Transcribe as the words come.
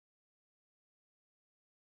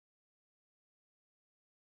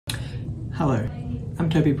Hello, I'm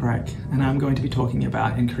Toby Prike, and I'm going to be talking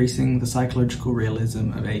about increasing the psychological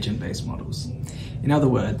realism of agent-based models. In other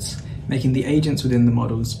words, making the agents within the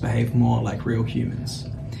models behave more like real humans.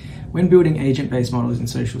 When building agent-based models in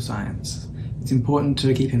social science, it's important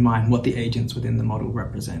to keep in mind what the agents within the model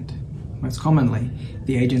represent. Most commonly,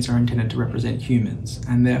 the agents are intended to represent humans,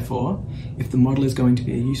 and therefore, if the model is going to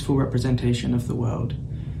be a useful representation of the world,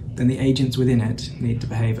 then the agents within it need to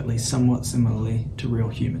behave at least somewhat similarly to real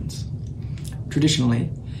humans. Traditionally,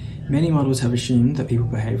 many models have assumed that people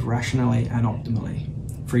behave rationally and optimally.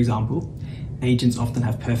 For example, agents often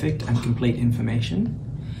have perfect and complete information,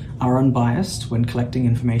 are unbiased when collecting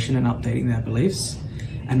information and updating their beliefs,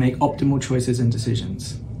 and make optimal choices and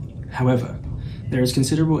decisions. However, there is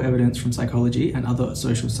considerable evidence from psychology and other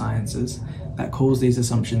social sciences that calls these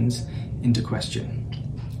assumptions into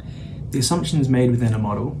question. The assumptions made within a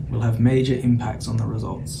model will have major impacts on the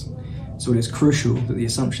results, so it is crucial that the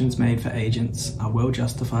assumptions made for agents are well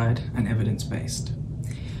justified and evidence-based.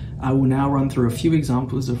 I will now run through a few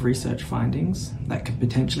examples of research findings that could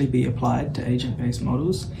potentially be applied to agent-based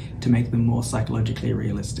models to make them more psychologically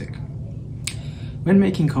realistic. When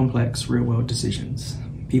making complex real-world decisions,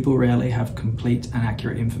 people rarely have complete and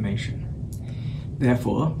accurate information.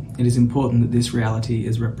 Therefore, it is important that this reality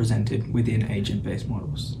is represented within agent-based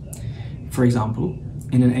models. For example,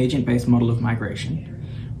 in an agent-based model of migration,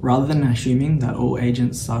 rather than assuming that all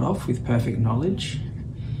agents start off with perfect knowledge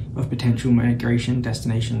of potential migration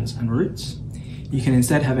destinations and routes, you can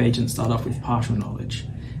instead have agents start off with partial knowledge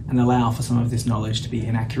and allow for some of this knowledge to be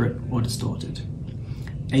inaccurate or distorted.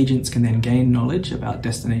 Agents can then gain knowledge about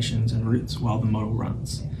destinations and routes while the model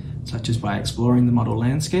runs, such as by exploring the model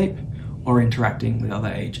landscape or interacting with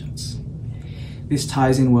other agents. This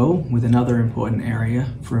ties in well with another important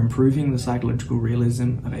area for improving the psychological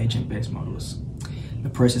realism of agent-based models: the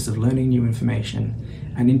process of learning new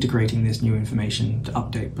information and integrating this new information to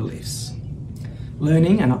update beliefs.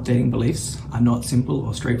 Learning and updating beliefs are not simple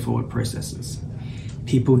or straightforward processes.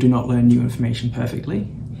 People do not learn new information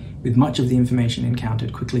perfectly, with much of the information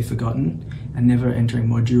encountered quickly forgotten and never entering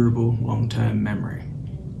more durable long-term memory.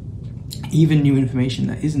 Even new information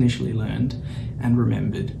that is initially learned and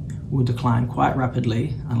remembered will decline quite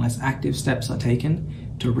rapidly unless active steps are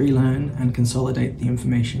taken to relearn and consolidate the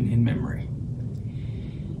information in memory.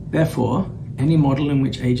 Therefore, any model in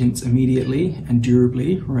which agents immediately and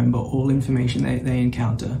durably remember all information they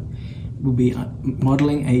encounter will be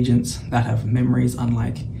modeling agents that have memories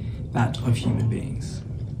unlike that of human beings.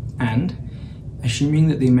 And, assuming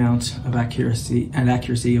that the amount of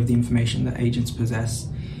accuracy of the information that agents possess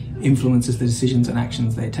influences the decisions and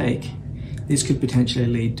actions they take, this could potentially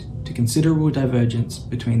lead to considerable divergence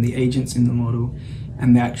between the agents in the model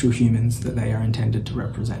and the actual humans that they are intended to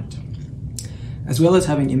represent. As well as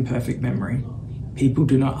having imperfect memory, people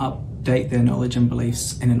do not update their knowledge and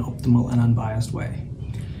beliefs in an optimal and unbiased way.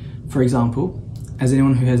 For example, as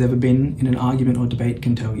anyone who has ever been in an argument or debate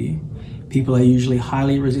can tell you, people are usually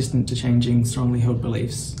highly resistant to changing strongly held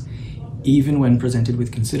beliefs, even when presented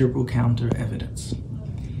with considerable counter evidence.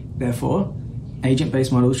 Therefore,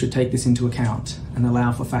 agent-based models should take this into account and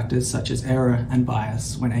allow for factors such as error and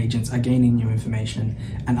bias when agents are gaining new information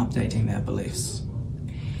and updating their beliefs.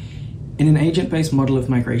 In an agent-based model of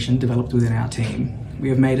migration developed within our team, we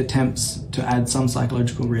have made attempts to add some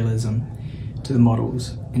psychological realism to the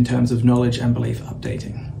models in terms of knowledge and belief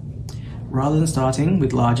updating. Rather than starting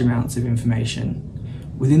with large amounts of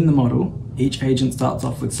information, within the model, each agent starts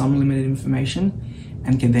off with some limited information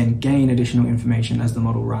and can then gain additional information as the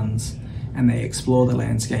model runs, and they explore the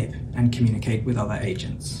landscape and communicate with other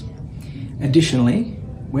agents. Additionally,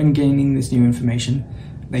 when gaining this new information,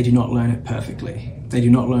 they do not learn it perfectly. They do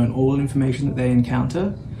not learn all information that they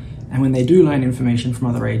encounter, and when they do learn information from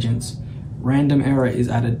other agents, random error is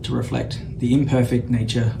added to reflect the imperfect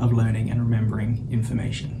nature of learning and remembering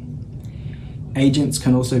information. Agents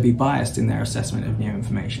can also be biased in their assessment of new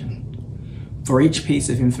information. For each piece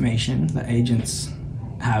of information that agents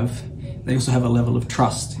have, they also have a level of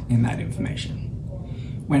trust in that information.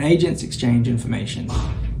 When agents exchange information,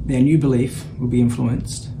 their new belief will be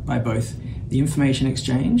influenced by both the information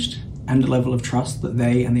exchanged and the level of trust that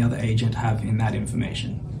they and the other agent have in that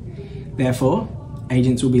information. Therefore,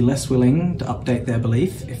 agents will be less willing to update their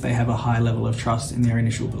belief if they have a high level of trust in their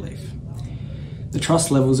initial belief. The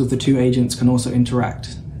trust levels of the two agents can also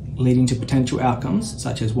interact, leading to potential outcomes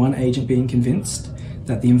such as one agent being convinced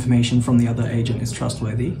that the information from the other agent is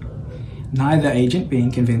trustworthy, neither agent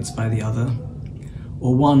being convinced by the other,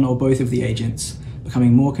 or one or both of the agents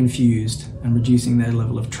becoming more confused and reducing their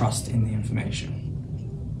level of trust in the information.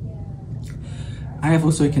 I have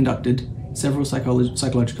also conducted several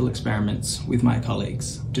psychological experiments with my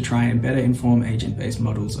colleagues to try and better inform agent-based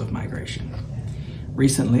models of migration.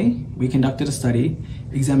 Recently, we conducted a study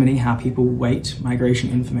examining how people weight migration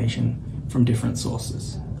information from different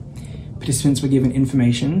sources. Participants were given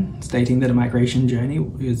information stating that a migration journey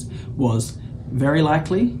was very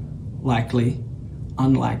likely, likely,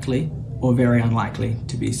 unlikely, or very unlikely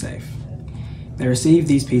to be safe. They received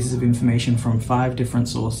these pieces of information from 5 different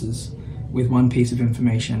sources, with 1 piece of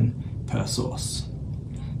information per source.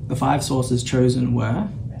 The 5 sources chosen were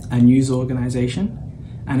a news organisation,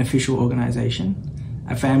 an official organisation,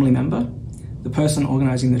 a family member, the person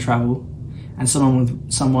organising the travel, and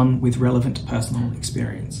someone with relevant personal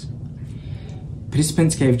experience.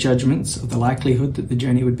 Participants gave judgments of the likelihood that the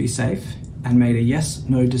journey would be safe and made a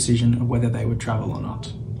yes/no decision of whether they would travel or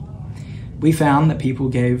not. We found that people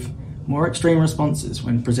gave more extreme responses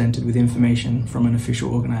when presented with information from an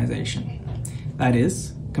official organisation. That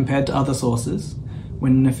is, compared to other sources,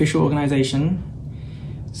 when an official organisation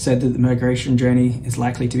said that the migration journey is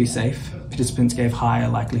likely to be safe, participants gave higher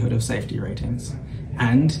likelihood of safety ratings.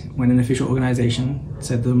 And when an official organisation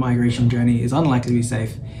said the migration journey is unlikely to be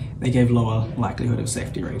safe, they gave lower likelihood of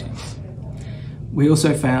safety ratings. We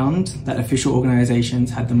also found that official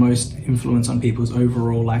organisations had the most influence on people's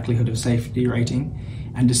overall likelihood of safety rating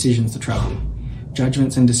and decisions to travel,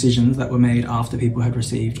 judgments and decisions that were made after people had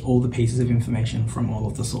received all the pieces of information from all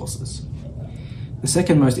of the sources. The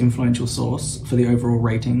second most influential source for the overall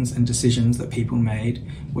ratings and decisions that people made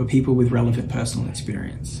were people with relevant personal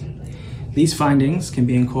experience. These findings can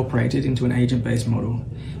be incorporated into an agent-based model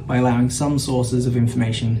by allowing some sources of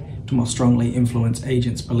information to more strongly influence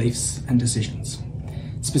agents' beliefs and decisions.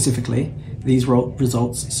 Specifically, these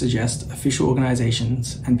results suggest official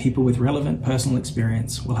organisations and people with relevant personal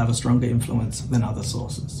experience will have a stronger influence than other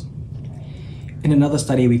sources. In another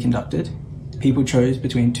study we conducted, people chose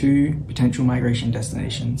between 2 potential migration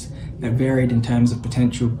destinations that varied in terms of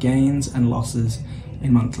potential gains and losses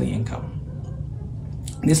in monthly income.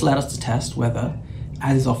 This led us to test whether,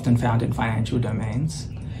 as is often found in financial domains,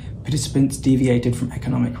 participants deviated from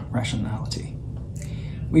economic rationality.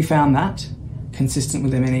 We found that, consistent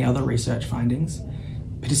with many other research findings,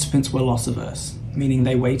 participants were loss averse, meaning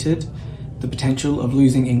they weighted the potential of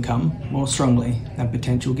losing income more strongly than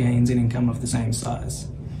potential gains in income of the same size.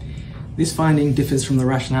 This finding differs from the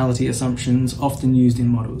rationality assumptions often used in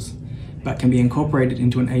models, but can be incorporated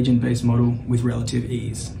into an agent-based model with relative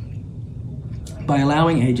ease. By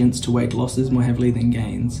allowing agents to weight losses more heavily than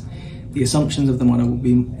gains, the assumptions of the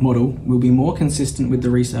model will be more consistent with the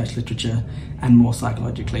research literature and more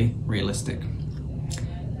psychologically realistic.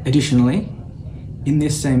 Additionally, in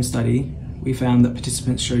this same study, we found that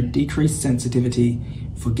participants showed decreased sensitivity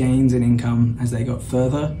for gains in income as they got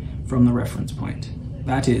further from the reference point.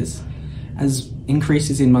 That is, as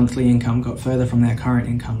increases in monthly income got further from their current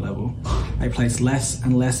income level, they placed less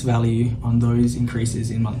and less value on those increases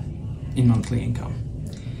in monthly income.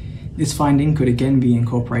 This finding could again be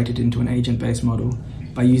incorporated into an agent-based model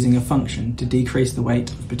by using a function to decrease the weight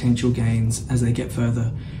of potential gains as they get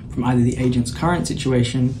further from either the agent's current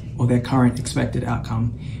situation or their current expected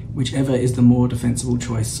outcome, whichever is the more defensible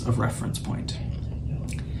choice of reference point.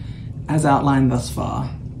 As outlined thus far,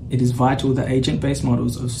 it is vital that agent-based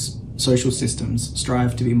models of social systems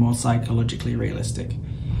strive to be more psychologically realistic.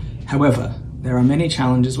 However, there are many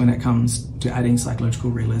challenges when it comes to adding psychological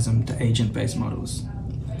realism to agent-based models.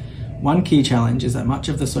 One key challenge is that much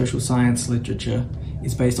of the social science literature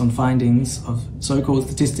is based on findings of so-called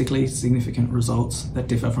statistically significant results that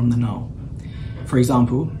differ from the null. For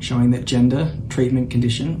example, showing that gender, treatment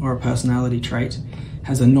condition, or a personality trait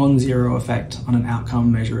has a non-zero effect on an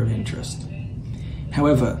outcome measure of interest.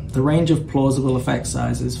 However, the range of plausible effect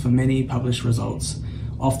sizes for many published results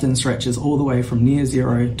often stretches all the way from near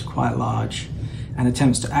zero to quite large, and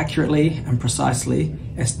attempts to accurately and precisely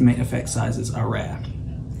estimate effect sizes are rare.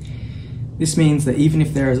 This means that even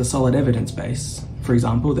if there is a solid evidence base, for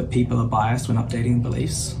example that people are biased when updating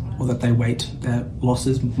beliefs, or that they weight their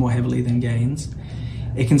losses more heavily than gains,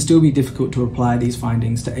 it can still be difficult to apply these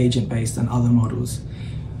findings to agent-based and other models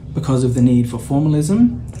because of the need for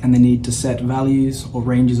formalism and the need to set values or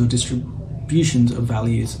ranges or distributions of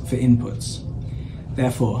values for inputs.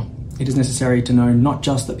 Therefore, it is necessary to know not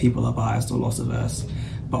just that people are biased or loss averse,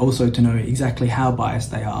 but also to know exactly how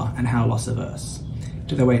biased they are and how loss averse.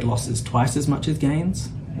 Do they weight losses twice as much as gains?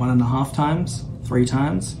 1.5 times? 3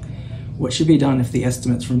 times? What should be done if the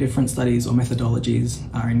estimates from different studies or methodologies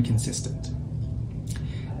are inconsistent?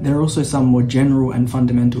 There are also some more general and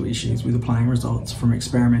fundamental issues with applying results from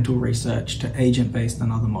experimental research to agent-based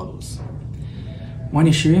and other models. One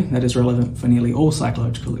issue that is relevant for nearly all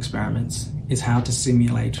psychological experiments is how to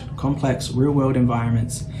simulate complex real-world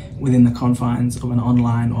environments within the confines of an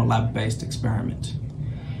online or lab-based experiment.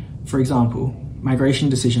 For example, migration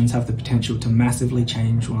decisions have the potential to massively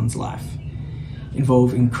change one's life,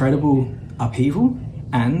 involve incredible upheaval,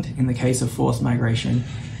 and, in the case of forced migration,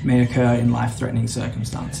 may occur in life-threatening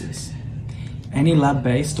circumstances. Any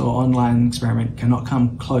lab-based or online experiment cannot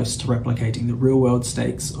come close to replicating the real-world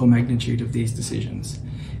stakes or magnitude of these decisions,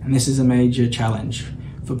 and this is a major challenge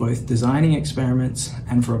for both designing experiments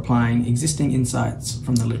and for applying existing insights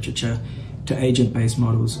from the literature to agent-based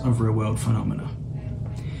models of real-world phenomena.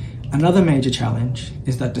 Another major challenge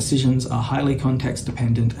is that decisions are highly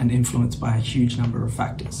context-dependent and influenced by a huge number of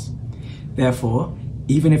factors. Therefore,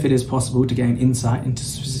 even if it is possible to gain insight into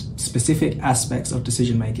specific aspects of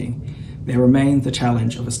decision-making, there remains the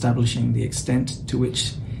challenge of establishing the extent to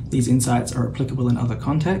which these insights are applicable in other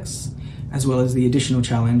contexts, as well as the additional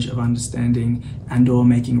challenge of understanding and/or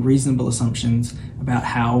making reasonable assumptions about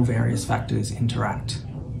how various factors interact.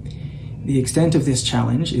 The extent of this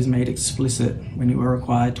challenge is made explicit when you are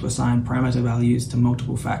required to assign parameter values to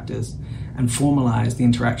multiple factors and formalize the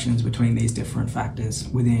interactions between these different factors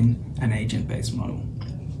within an agent-based model.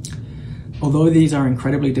 Although these are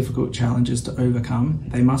incredibly difficult challenges to overcome,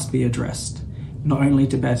 they must be addressed, not only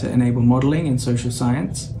to better enable modeling in social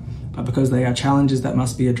science, but because they are challenges that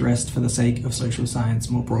must be addressed for the sake of social science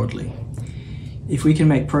more broadly. If we can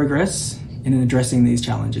make progress in addressing these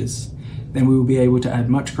challenges, then we will be able to add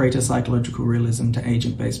much greater psychological realism to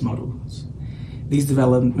agent-based models. These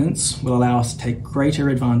developments will allow us to take greater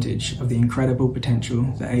advantage of the incredible potential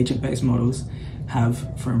that agent-based models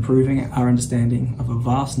have for improving our understanding of a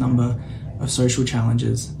vast number of social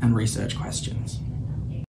challenges and research questions.